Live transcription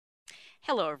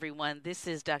Hello, everyone. This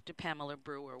is Dr. Pamela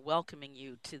Brewer welcoming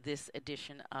you to this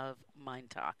edition of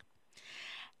Mind Talk.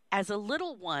 As a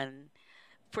little one,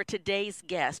 for today's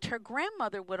guest, her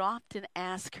grandmother would often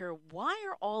ask her, "Why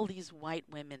are all these white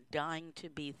women dying to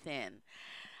be thin?"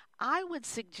 I would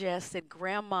suggest that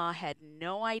Grandma had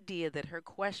no idea that her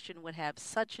question would have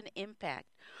such an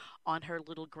impact on her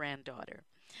little granddaughter.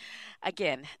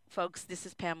 Again, folks, this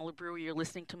is Pamela Brewer. You're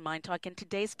listening to Mind Talk, and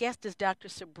today's guest is Dr.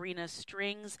 Sabrina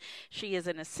Strings. She is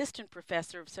an assistant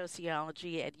professor of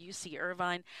sociology at UC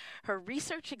Irvine. Her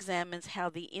research examines how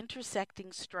the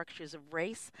intersecting structures of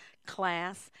race,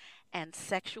 class, and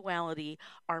sexuality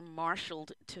are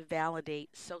marshaled to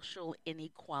validate social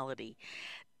inequality.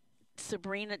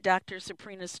 Dr.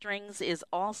 Sabrina Strings is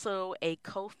also a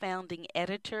co founding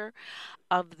editor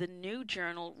of the new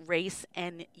journal Race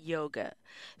and Yoga.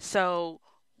 So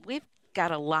we've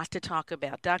got a lot to talk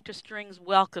about. Dr. Strings,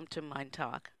 welcome to Mind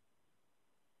Talk.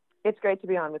 It's great to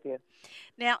be on with you.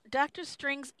 Now, Dr.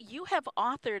 Strings, you have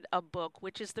authored a book,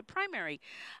 which is the primary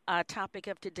topic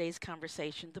of today's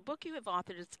conversation. The book you have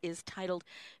authored is titled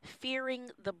Fearing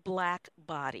the Black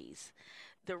Bodies: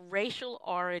 The Racial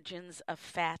Origins of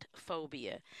Fat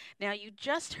Phobia. Now, you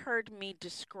just heard me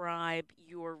describe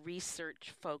your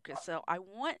research focus, so I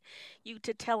want you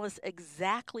to tell us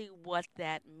exactly what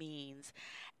that means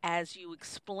as you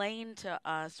explain to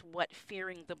us what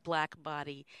fearing the black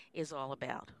body is all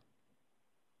about.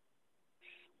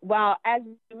 Well, as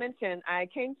you mentioned, I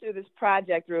came through this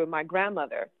project through my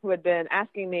grandmother, who had been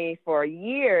asking me for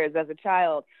years as a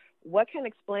child, what can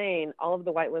explain all of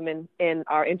the white women in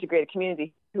our integrated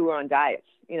community who are on diets?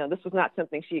 This was not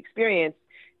something she experienced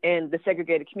in the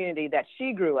segregated community that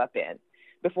she grew up in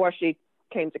before she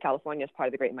came to California as part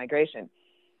of the Great Migration.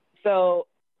 So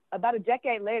about a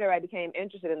decade later, I became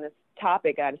interested in this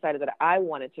topic. I decided that I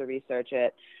wanted to research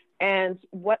it. And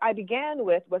what I began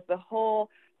with was the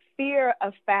whole fear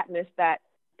of fatness that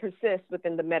persists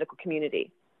within the medical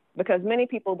community, because many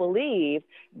people believe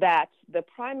that the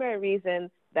primary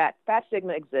reason that fat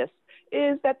stigma exists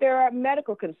is that there are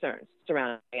medical concerns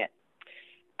surrounding it.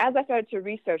 As I started to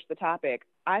research the topic,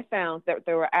 I found that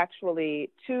there were actually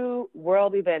two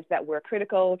world events that were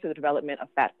critical to the development of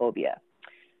fat phobia: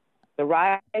 the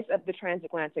rise of the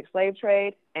transatlantic slave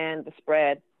trade and the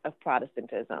spread of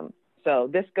Protestantism. So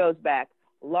this goes back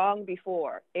long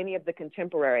before any of the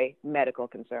contemporary medical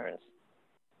concerns.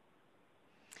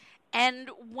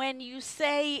 And when you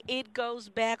say it goes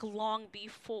back long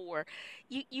before,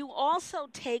 you also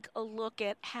take a look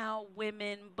at how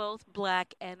women, both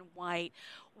black and white,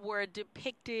 were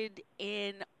depicted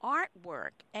in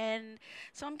artwork. And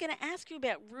so I'm going to ask you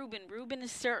about Rubin. Rubin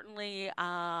is certainly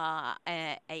a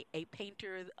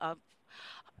painter of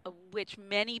which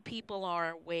many people are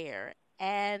aware.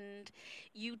 And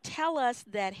you tell us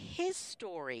that his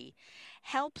story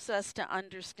helps us to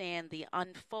understand the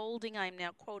unfolding, I'm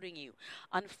now quoting you,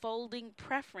 unfolding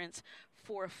preference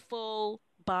for full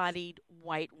bodied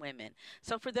white women.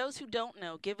 So, for those who don't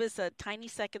know, give us a tiny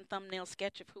second thumbnail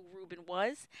sketch of who Reuben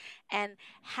was and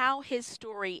how his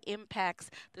story impacts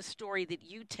the story that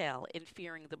you tell in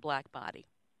Fearing the Black Body.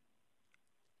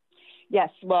 Yes,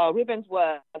 well, Rubens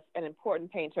was an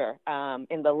important painter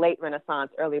in the late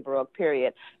Renaissance, early Baroque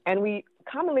period. And we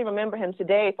commonly remember him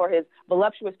today for his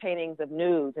voluptuous paintings of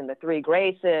nudes in the Three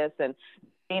Graces and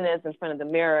Venus in front of the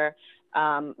mirror.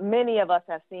 Many of us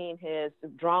have seen his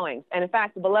drawings. And in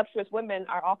fact, voluptuous women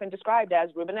are often described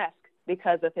as Rubenesque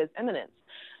because of his eminence.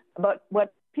 But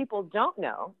what people don't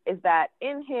know is that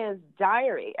in his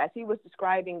diary, as he was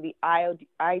describing the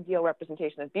ideal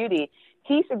representation of beauty,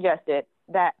 he suggested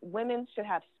that women should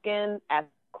have skin as,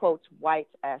 quote, white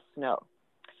as snow.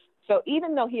 So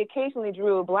even though he occasionally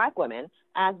drew black women,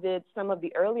 as did some of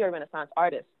the earlier Renaissance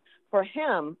artists, for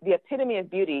him, the epitome of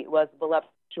beauty was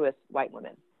voluptuous white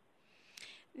women.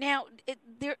 Now,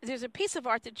 there's a piece of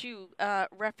art that you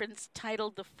referenced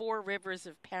titled "The Four Rivers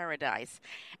of Paradise,"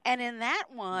 and in that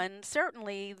one,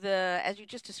 certainly as you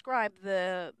just described,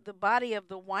 the body of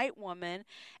the white woman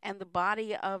and the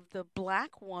body of the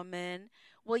black woman.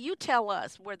 Well, you tell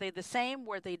us, were they the same?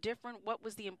 Were they different? What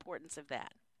was the importance of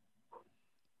that?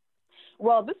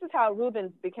 Well, this is how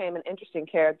Rubens became an interesting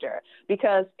character,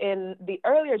 because in the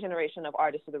earlier generation of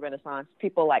artists of the Renaissance,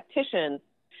 people like Titian,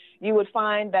 you would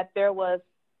find that there was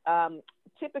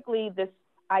typically this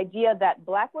idea that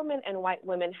black women and white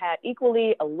women had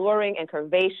equally alluring and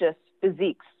curvaceous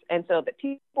physiques. And so that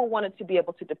people wanted to be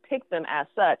able to depict them as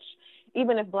such,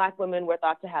 even if black women were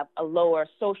thought to have a lower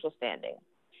social standing.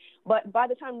 But by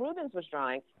the time Rubens was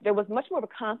drawing, there was much more of a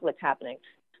conflict happening.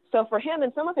 So for him,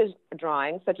 in some of his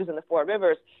drawings, such as in the Four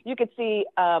Rivers, you could see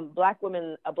a black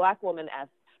woman as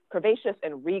curvaceous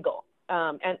and regal,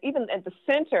 and even at the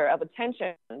center of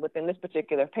attention within this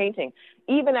particular painting,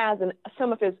 even as in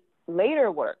some of his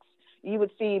later works, you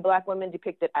would see Black women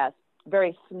depicted as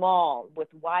very small with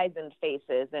wizened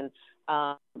faces, and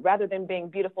rather than being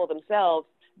beautiful themselves,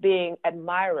 being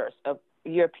admirers of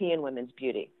European women's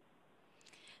beauty.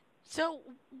 So,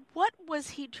 what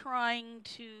was he trying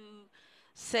to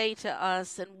say to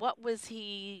us, and what was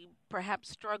he perhaps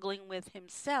struggling with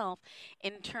himself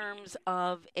in terms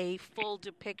of a full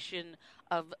depiction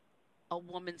of a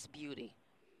woman's beauty?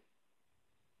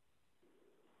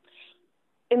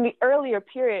 In the earlier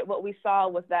period, what we saw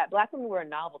was that Black women were a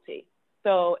novelty.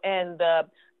 So in the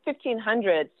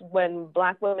 1500s, when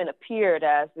Black women appeared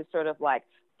as this sort of like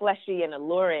fleshy and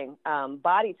alluring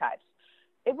body types,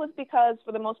 it was because,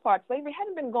 for the most part, slavery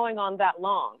hadn't been going on that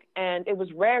long, and it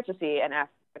was rare to see an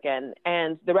African,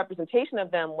 and the representation of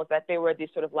them was that they were these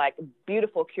sort of like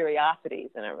beautiful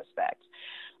curiosities in a respect.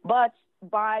 But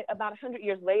by about 100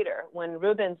 years later, when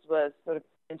Rubens was sort of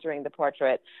entering the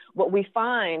portrait, what we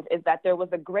find is that there was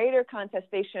a greater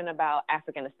contestation about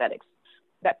African aesthetics,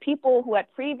 that people who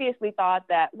had previously thought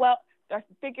that, well, their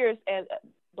figures and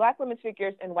Black women's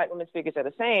figures and white women's figures are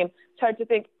the same, started to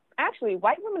think, actually,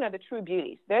 white women are the true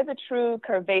beauties. They're the true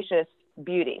curvaceous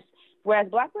beauties, whereas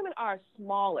Black women are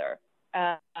smaller.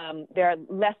 They're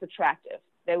less attractive.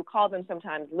 They would call them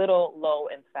sometimes little, low,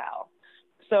 and foul.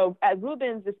 So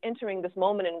Rubens is entering this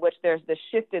moment in which there's this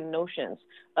shift in notions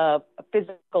of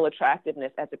physical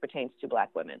attractiveness as it pertains to Black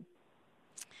women.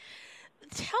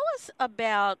 Tell us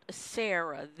about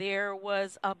Sarah. There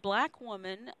was a Black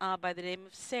woman by the name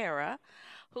of Sarah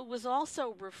who was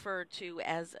also referred to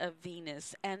as a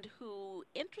Venus, and who,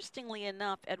 interestingly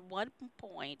enough, at one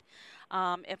point,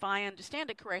 if I understand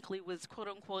it correctly, was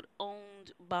quote-unquote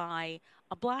owned by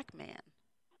a Black man.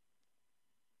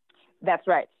 That's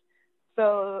right.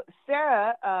 So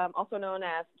Sarah, also known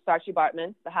as Saartjie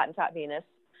Baartman, the Hottentot Venus,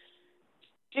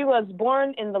 she was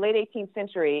born in the late 18th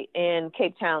century in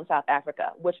Cape Town, South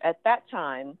Africa, which at that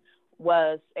time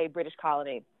was a British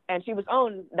colony. And she was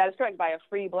owned, that is correct, by a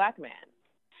free Black man.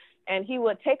 And he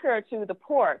would take her to the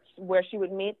ports where she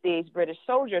would meet these British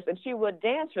soldiers, and she would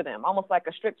dance for them, almost like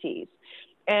a striptease.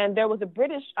 And there was a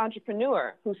British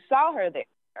entrepreneur who saw her there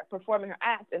performing her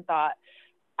act and thought,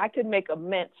 I could make a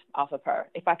mint off of her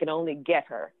if I could only get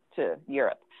her to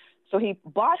Europe. So he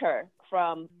bought her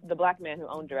from the Black man who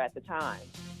owned her at the time,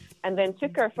 and then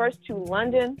took her first to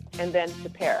London and then to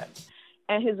Paris.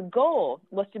 And his goal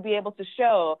was to be able to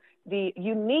show the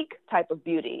unique type of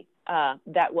beauty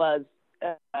that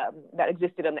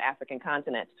existed on the African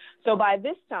continent. So by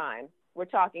this time, we're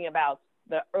talking about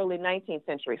the early 19th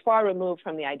century, far removed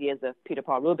from the ideas of Peter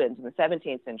Paul Rubens in the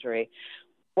 17th century.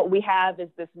 What we have is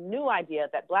this new idea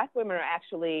that Black women are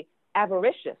actually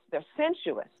avaricious, they're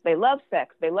sensuous, they love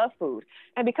sex, they love food,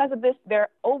 and because of this, they're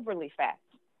overly fat.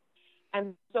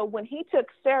 And so when he took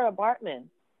Sarah Baartman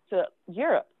to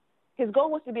Europe, his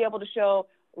goal was to be able to show,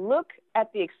 look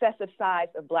at the excessive size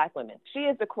of Black women. She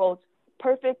is the, quote,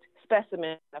 perfect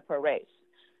specimen of her race.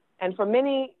 And for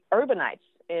many urbanites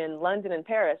in London and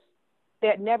Paris, they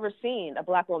had never seen a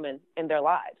Black woman in their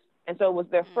lives. And so it was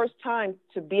their first time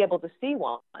to be able to see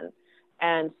one.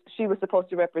 And she was supposed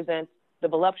to represent the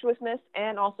voluptuousness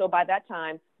and also, by that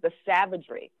time, the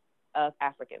savagery of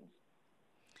Africans.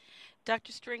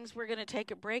 Dr. Strings, we're going to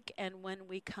take a break, and when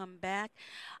we come back,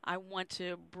 I want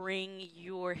to bring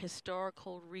your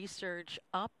historical research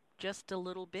up just a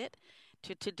little bit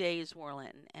to today's world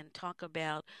and talk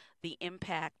about the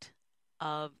impact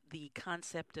of the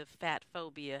concept of fat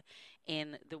phobia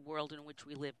in the world in which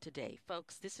we live today.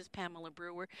 Folks, this is Pamela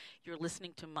Brewer. You're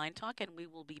listening to Mind Talk, and we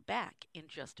will be back in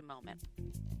just a moment.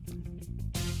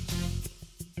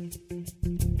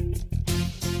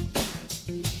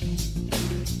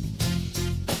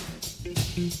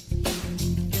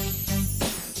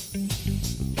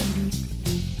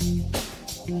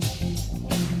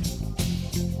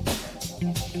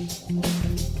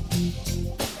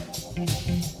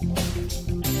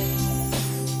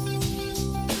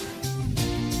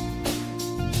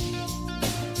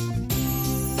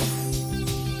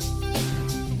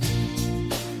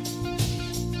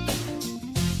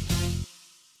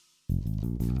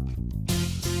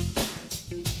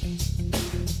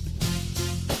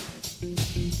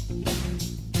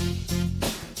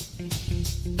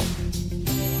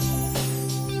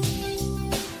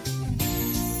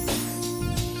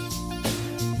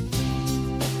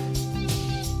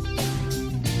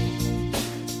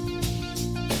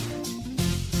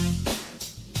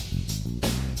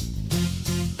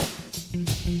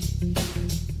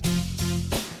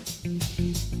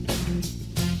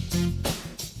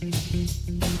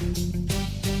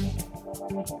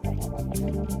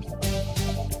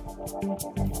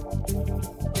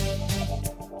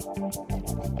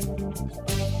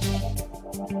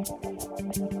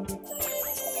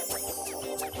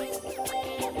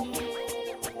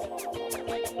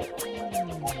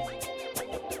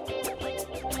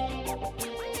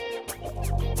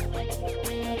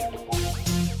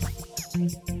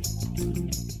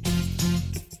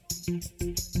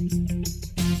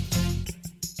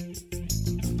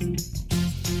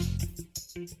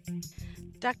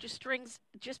 Dr. Strings,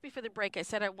 just before the break, I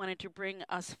said I wanted to bring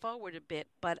us forward a bit,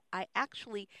 but I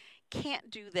actually can't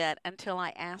do that until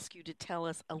I ask you to tell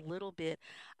us a little bit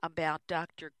about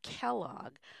Dr.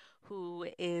 Kellogg, who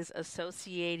is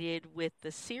associated with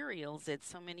the cereals that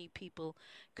so many people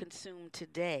consume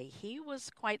today. He was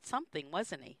quite something,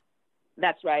 wasn't he?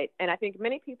 That's right. And I think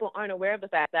many people aren't aware of the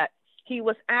fact that he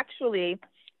was actually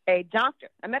a doctor,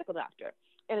 a medical doctor,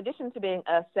 in addition to being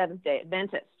a Seventh day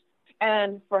Adventist.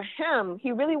 And for him,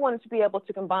 he really wanted to be able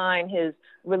to combine his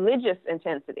religious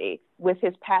intensity with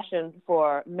his passion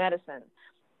for medicine.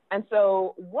 And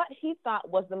so, what he thought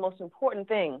was the most important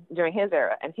thing during his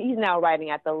era, and he's now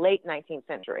writing at the late 19th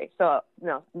century, so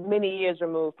many years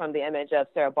removed from the image of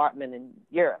Sarah Bartman in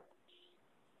Europe.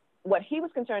 What he was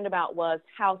concerned about was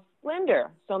how slender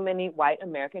so many white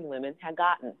American women had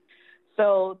gotten.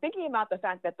 So, thinking about the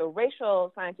fact that the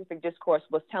racial scientific discourse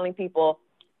was telling people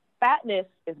fatness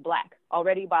is black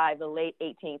already by the late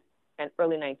 18th and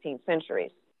early 19th centuries.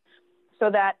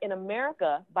 So that in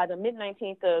America, by the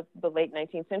mid-19th to the late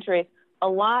 19th centuries, a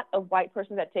lot of white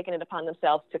persons had taken it upon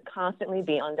themselves to constantly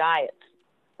be on diets.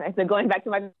 Right? So going back to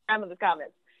my grandmother's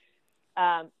comments.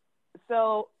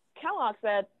 So Kellogg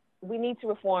said, we need to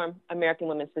reform American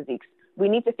women's physiques. We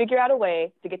need to figure out a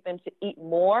way to get them to eat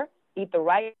more, eat the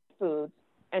right foods,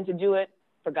 and to do it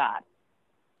for God.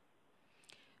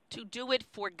 To do it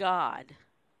for God.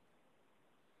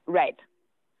 Right.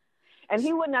 And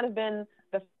he would not have been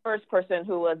the first person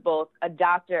who was both a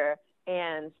doctor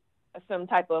and some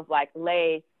type of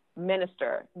lay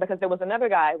minister, because there was another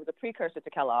guy who was a precursor to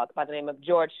Kellogg by the name of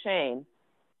George Shane,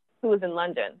 who was in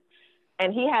London.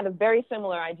 And he had a very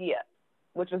similar idea,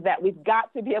 which was that we've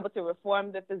got to be able to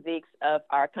reform the physiques of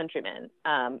our countrymen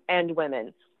and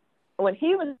women. When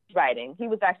he was writing, he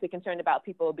was actually concerned about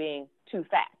people being too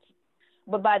fat.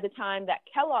 But by the time that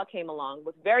Kellogg came along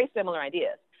with very similar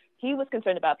ideas, he was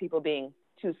concerned about people being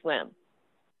too slim.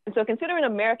 And so consider an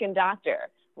American doctor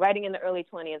writing in the early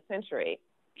 20th century,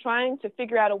 trying to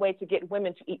figure out a way to get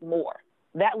women to eat more.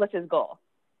 That was his goal.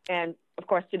 And of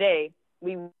course, today,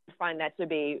 we find that to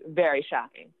be very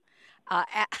shocking.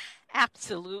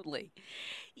 Absolutely.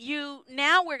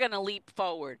 Now we're going to leap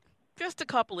forward just a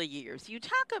couple of years. You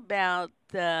talk about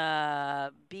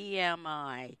the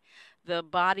BMI, the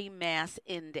body mass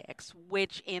index,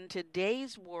 which in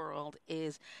today's world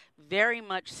is very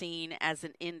much seen as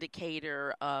an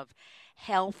indicator of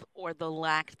health or the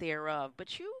lack thereof.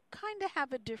 But you kind of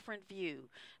have a different view.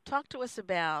 Talk to us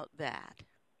about that.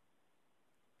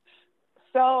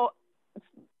 So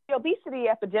the obesity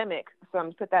epidemic, so I'm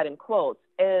going to put that in quotes,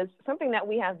 is something that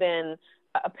we have been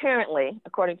apparently,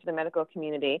 according to the medical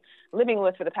community, living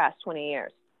with for the past 20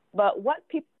 years. But what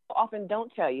people often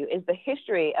don't tell you is the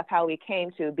history of how we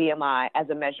came to BMI as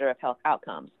a measure of health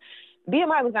outcomes.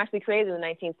 BMI was actually created in the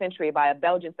 19th century by a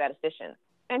Belgian statistician,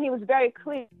 and he was very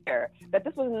clear that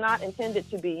this was not intended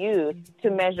to be used to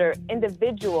measure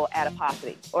individual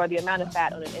adiposity or the amount of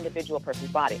fat on an individual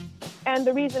person's body. And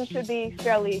the reason should be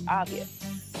fairly obvious.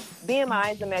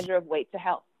 BMI is a measure of weight to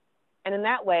health. And in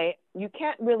that way, you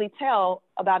can't really tell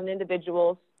about an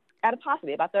individual's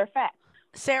adiposity, about their fat.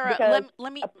 Sarah,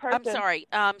 I'm sorry.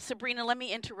 Sabrina, let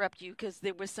me interrupt you because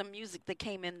there was some music that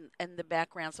came in the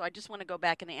background. So I just want to go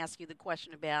back and ask you the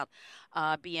question about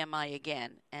BMI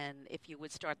again. And if you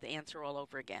would start the answer all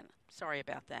over again. Sorry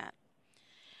about that.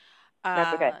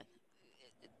 That's okay.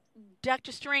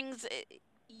 Dr. Strings,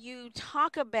 you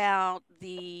talk about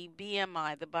the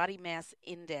BMI, the body mass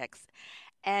index,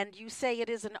 and you say it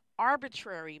is an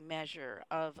arbitrary measure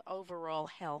of overall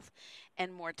health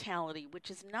and mortality,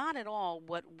 which is not at all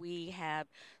what we have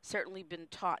certainly been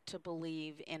taught to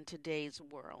believe in today's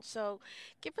world. So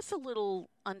give us a little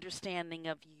understanding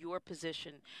of your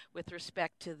position with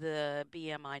respect to the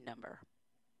BMI number.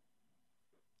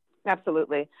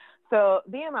 Absolutely. So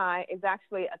BMI is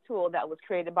actually a tool that was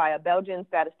created by a Belgian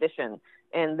statistician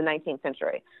in the 19th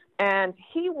century. And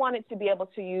he wanted to be able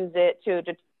to use it to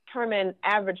determine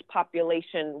average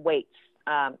population weights.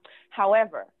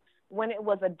 However, when it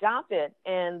was adopted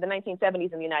in the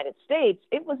 1970s in the United States,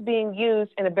 it was being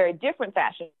used in a very different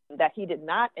fashion that he did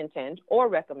not intend or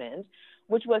recommend,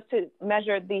 which was to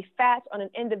measure the fat on an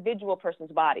individual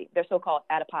person's body, their so-called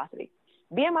adiposity.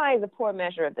 BMI is a poor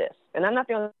measure of this, and I'm not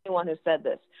the only one who said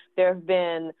this. There have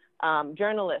been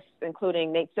journalists,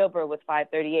 including Nate Silver with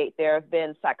 538. There have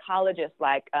been psychologists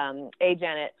like A.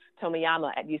 Janet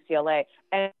Tomiyama at UCLA,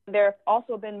 and there have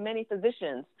also been many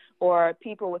physicians or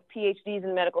people with PhDs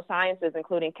in medical sciences,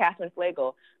 including Catherine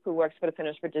Flagel, who works for the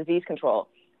Centers for Disease Control.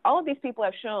 All of these people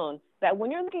have shown that when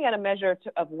you're looking at a measure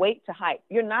of weight to height,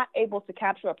 you're not able to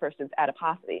capture a person's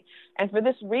adiposity. And for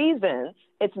this reason,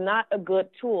 it's not a good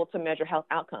tool to measure health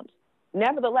outcomes.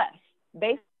 Nevertheless,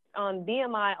 based on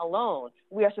BMI alone,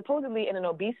 we are supposedly in an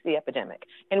obesity epidemic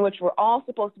in which we're all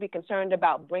supposed to be concerned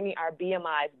about bringing our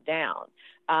BMIs down.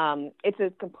 It's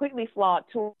a completely flawed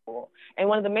tool. And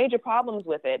one of the major problems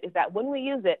with it is that when we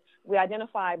use it, we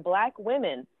identify Black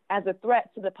women as a threat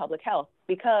to the public health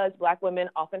because Black women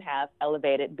often have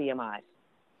elevated BMIs.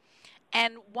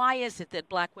 And why is it that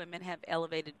Black women have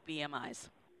elevated BMIs?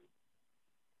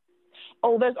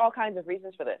 Oh, there's all kinds of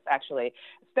reasons for this, actually.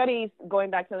 Studies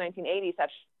going back to the 1980s have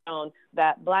shown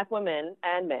that Black women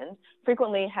and men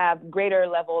frequently have greater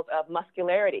levels of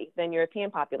muscularity than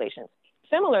European populations.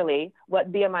 Similarly, what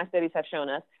BMI studies have shown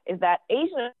us is that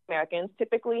Asian Americans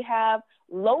typically have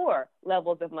lower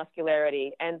levels of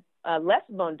muscularity and less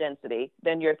bone density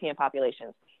than European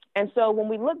populations. And so when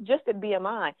we look just at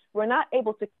BMI, we're not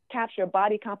able to capture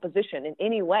body composition in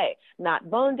any way, not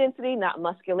bone density, not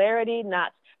muscularity,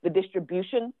 not the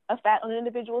distribution of fat on an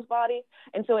individual's body.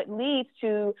 And so it leads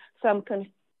to some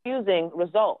confusing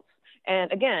results.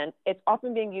 And again, it's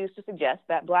often being used to suggest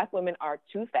that Black women are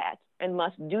too fat and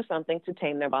must do something to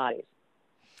tame their bodies.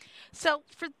 So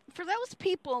for those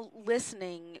people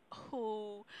listening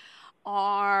who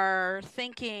are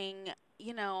thinking,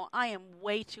 I am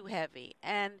way too heavy.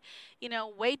 And,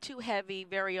 way too heavy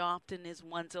very often is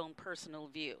one's own personal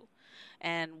view.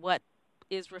 And what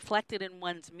is reflected in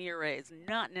one's mirror is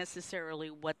not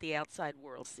necessarily what the outside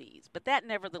world sees. But that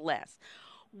nevertheless,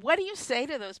 what do you say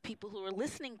to those people who are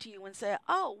listening to you and say,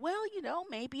 oh, well,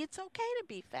 maybe it's okay to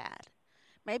be fat.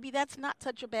 Maybe that's not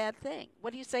such a bad thing.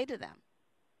 What do you say to them?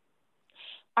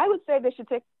 I would say they should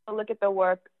take a look at the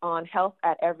work on health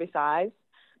at every size,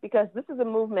 because this is a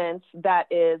movement that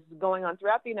is going on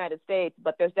throughout the United States,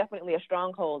 but there's definitely a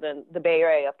stronghold in the Bay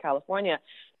Area of California,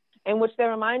 in which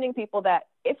they're reminding people that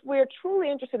if we're truly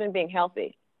interested in being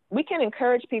healthy, we can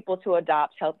encourage people to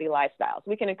adopt healthy lifestyles.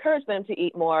 We can encourage them to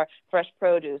eat more fresh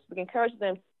produce. We can encourage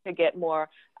them to get more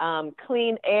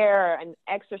clean air and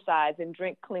exercise and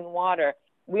drink clean water.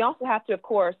 We also have to, of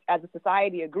course, as a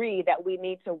society, agree that we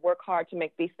need to work hard to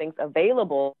make these things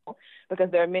available, because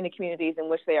there are many communities in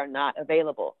which they are not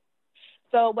available.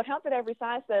 So what Health at Every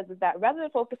Size says is that rather than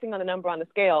focusing on the number on the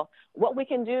scale, what we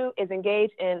can do is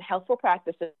engage in healthful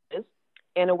practices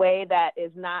in a way that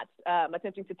is not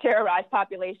attempting to terrorize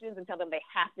populations and tell them they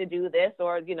have to do this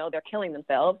or, they're killing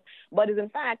themselves, but is in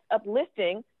fact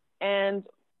uplifting and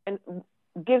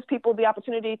gives people the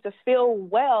opportunity to feel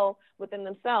well within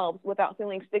themselves without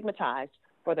feeling stigmatized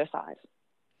for their size.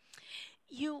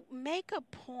 You make a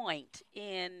point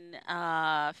in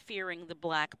fearing the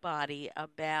Black body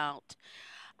about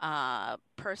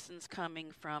persons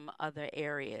coming from other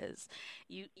areas.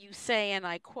 You say, and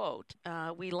I quote,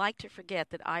 we like to forget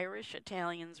that Irish,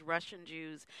 Italians, Russian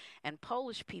Jews, and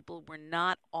Polish people were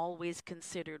not always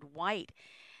considered white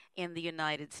in the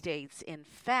United States. In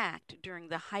fact, during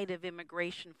the height of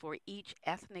immigration for each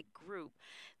ethnic group,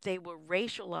 they were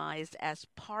racialized as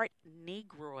part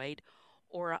Negroid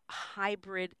or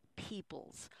hybrid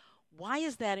peoples. Why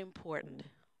is that important?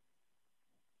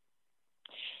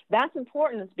 That's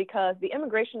important because the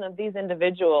immigration of these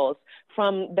individuals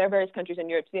from their various countries in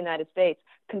Europe to the United States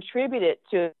contributed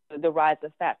to the rise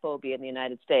of fat phobia in the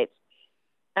United States.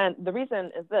 And the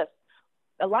reason is this.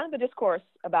 A lot of the discourse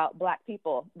about Black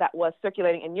people that was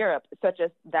circulating in Europe, such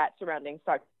as that surrounding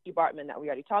Saartjie Baartman that we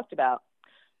already talked about,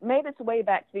 made its way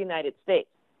back to the United States.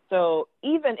 So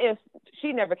even if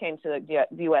she never came to the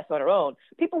U.S. on her own,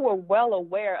 people were well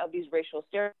aware of these racial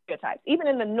stereotypes, even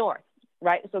in the North,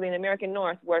 right? So in the American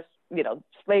North, where,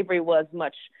 slavery was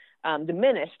much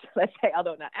diminished, let's say,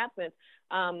 although not absent,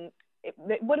 it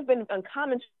would have been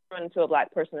uncommon to run into a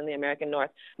Black person in the American North.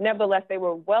 Nevertheless, they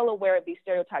were well aware of these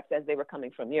stereotypes as they were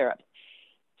coming from Europe.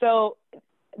 So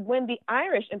when the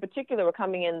Irish in particular were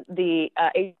coming in the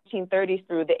 1830s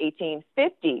through the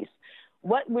 1850s,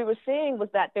 what we were seeing was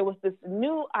that there was this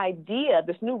new idea,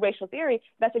 this new racial theory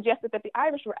that suggested that the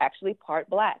Irish were actually part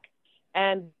Black.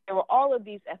 And there were all of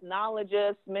these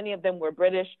ethnologists, many of them were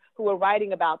British, who were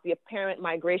writing about the apparent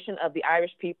migration of the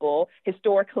Irish people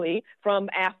historically from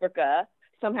Africa,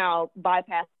 somehow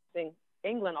bypassing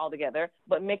England altogether,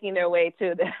 but making their way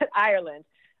to Ireland.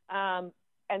 Um,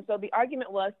 and so the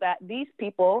argument was that these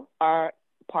people are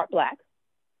part black,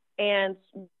 and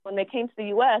when they came to the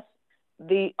U.S.,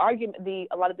 a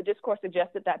lot of the discourse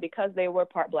suggested that because they were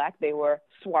part black, they were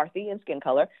swarthy in skin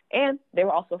color, and they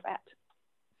were also fat.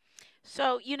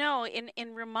 So,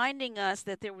 in reminding us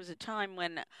that there was a time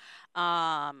when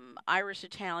Irish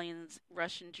Italians,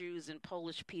 Russian Jews, and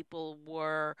Polish people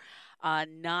were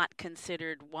not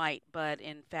considered white, but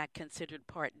in fact considered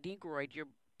part Negroid, you're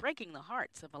breaking the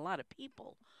hearts of a lot of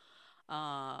people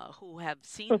who have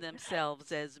seen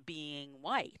themselves as being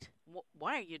white.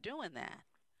 Why are you doing that?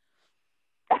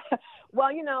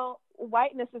 Well,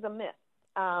 whiteness is a myth.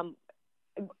 Um,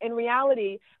 in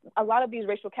reality, a lot of these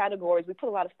racial categories, we put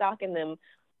a lot of stock in them,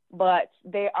 but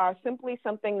they are simply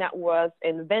something that was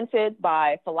invented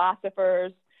by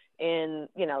philosophers in,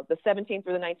 the 17th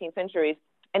through the 19th centuries,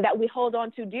 and that we hold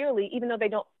on to dearly, even though they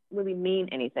don't really mean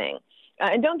anything.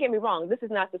 And don't get me wrong, this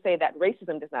is not to say that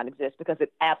racism does not exist, because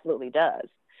it absolutely does.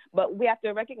 But we have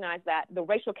to recognize that the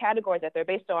racial categories that they're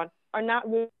based on are not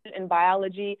rooted in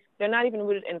biology. They're not even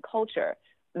rooted in culture.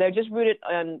 They're just rooted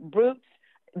on brute,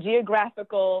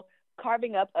 geographical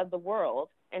carving up of the world,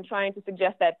 and trying to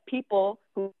suggest that people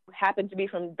who happen to be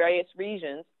from various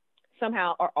regions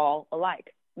somehow are all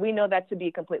alike. We know that to be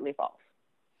completely false.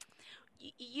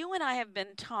 You and I have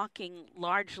been talking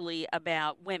largely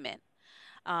about women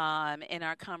in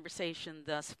our conversation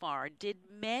thus far. Did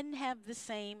men have the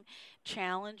same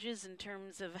challenges in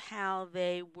terms of how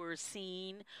they were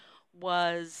seen?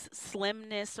 Was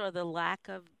slimness or the lack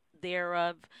of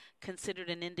thereof considered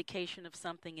an indication of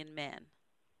something in men?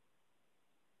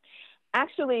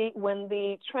 Actually, when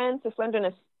the trend to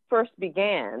slenderness first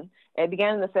began, it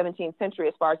began in the 17th century,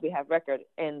 as far as we have record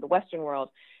in the Western world.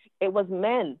 It was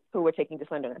men who were taking to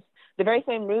slenderness. The very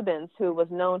same Rubens, who was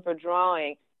known for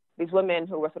drawing these women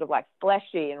who were sort of like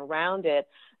fleshy and rounded,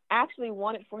 actually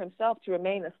wanted for himself to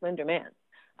remain a slender man.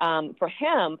 For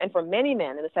him, and for many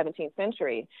men in the 17th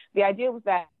century, the idea was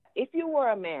that if you were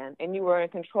a man and you were in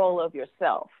control of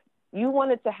yourself, you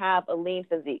wanted to have a lean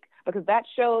physique, because that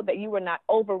showed that you were not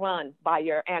overrun by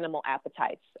your animal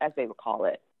appetites, as they would call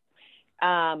it.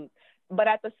 Um, but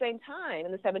at the same time,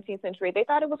 in the 17th century, they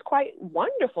thought it was quite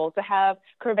wonderful to have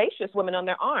curvaceous women on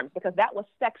their arms, because that was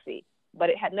sexy, but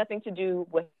it had nothing to do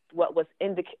with what was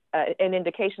an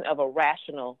indication of a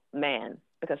rational man,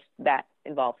 because that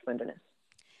involves slenderness.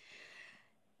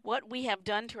 What we have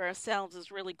done to ourselves is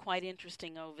really quite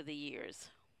interesting over the years.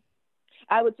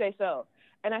 I would say so.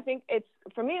 And I think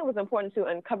for me, it was important to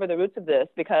uncover the roots of this,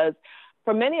 because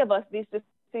for many of us, these just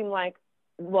seem like,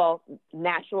 well,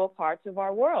 natural parts of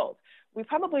our world. We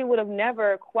probably would have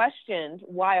never questioned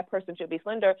why a person should be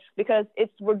slender, because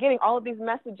we're getting all of these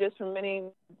messages from many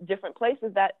different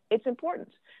places that it's important.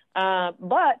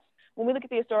 But when we look at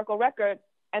the historical record,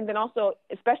 and then also,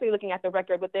 especially looking at the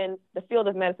record within the field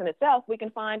of medicine itself, we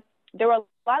can find there were a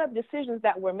lot of decisions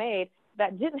that were made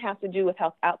that didn't have to do with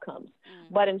health outcomes,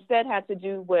 but instead had to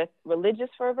do with religious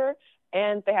fervor,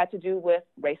 and they had to do with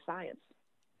race science.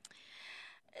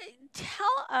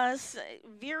 Tell us,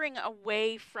 veering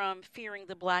away from fearing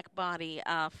the black body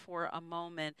for a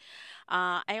moment,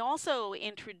 I also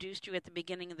introduced you at the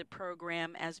beginning of the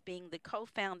program as being the co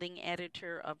founding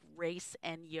editor of Race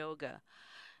and Yoga.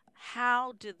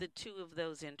 How did the two of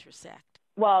those intersect?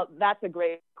 Well, that's a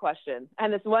great question,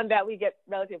 and it's one that we get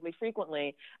relatively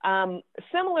frequently.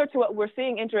 Similar to what we're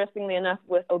seeing, interestingly enough,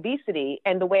 with obesity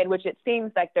and the way in which it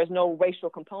seems like there's no racial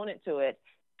component to it,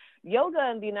 yoga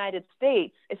in the United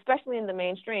States, especially in the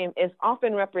mainstream, is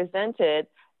often represented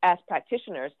as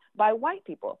practitioners by white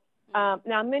people.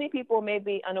 Now, many people may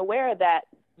be unaware that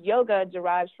yoga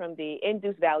derives from the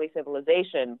Indus Valley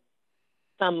civilization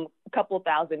some couple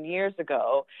thousand years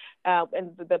ago,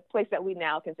 and the place that we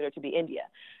now consider to be India.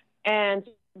 And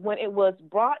when it was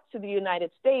brought to the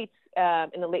United States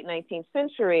in the late 19th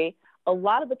century, a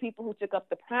lot of the people who took up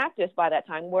the practice by that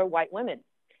time were white women.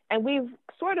 And we've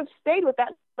sort of stayed with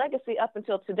that legacy up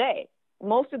until today.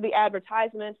 Most of the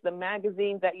advertisements, the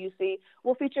magazines that you see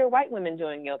will feature white women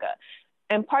doing yoga.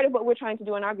 And part of what we're trying to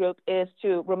do in our group is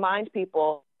to remind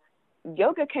people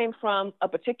yoga came from a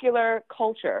particular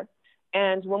culture.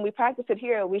 And when we practice it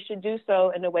here, we should do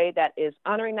so in a way that is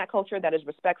honoring that culture, that is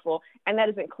respectful, and that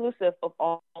is inclusive of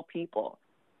all people.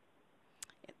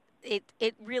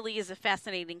 It really is a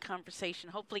fascinating conversation.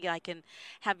 Hopefully, I can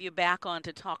have you back on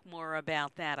to talk more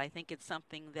about that. I think it's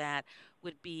something that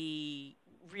would be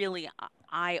really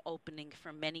eye opening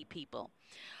for many people.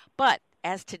 But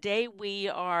As today we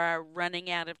are running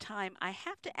out of time, I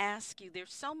have to ask you,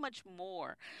 there's so much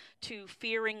more to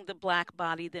fearing the black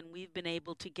body than we've been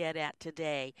able to get at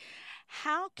today.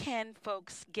 How can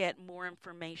folks get more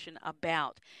information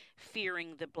about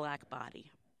fearing the black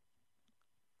body?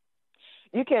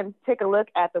 You can take a look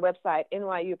at the website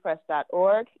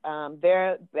nyupress.org.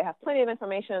 There they have plenty of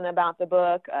information about the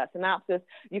book, synopsis.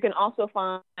 You can also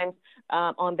find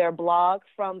on their blog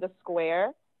From the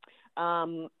Square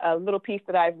a little piece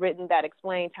that I've written that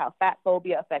explains how fat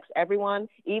phobia affects everyone.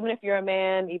 Even if you're a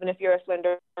man, even if you're a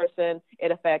slender person,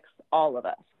 it affects all of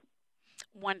us.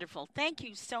 Wonderful. Thank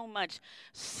you so much,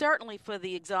 certainly for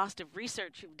the exhaustive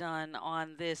research you've done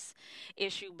on this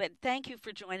issue, but thank you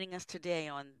for joining us today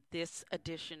on this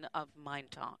edition of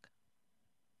Mind Talk.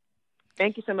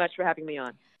 Thank you so much for having me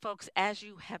on. Folks, as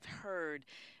you have heard,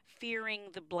 fearing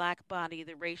the black body,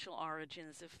 the racial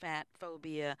origins of fat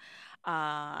phobia,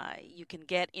 you can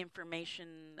get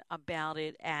information about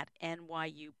it at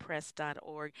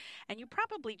nyupress.org. And you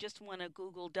probably just want to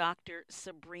Google Dr.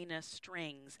 Sabrina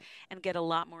Strings and get a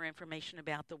lot more information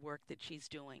about the work that she's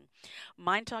doing.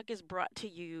 Mind Talk is brought to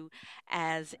you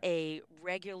as a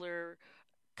regular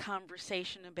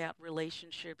conversation about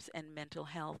relationships and mental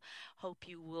health. Hope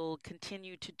you will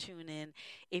continue to tune in.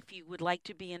 If you would like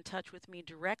to be in touch with me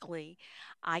directly,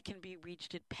 I can be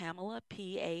reached at Pamela,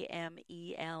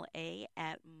 Pamela,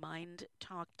 at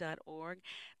MyNDTALK.org.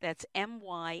 That's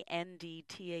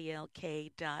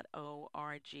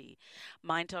MyNDTALK.org.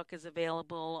 Mind Talk is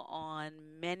available on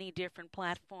many different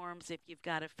platforms. If you've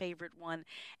got a favorite one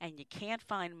and you can't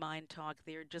find Mind Talk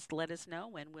there, just let us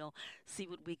know and we'll see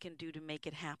what we can do to make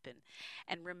it happen.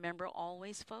 And remember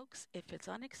always, folks, if it's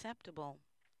unacceptable,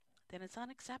 then it's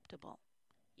unacceptable.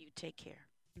 You take care.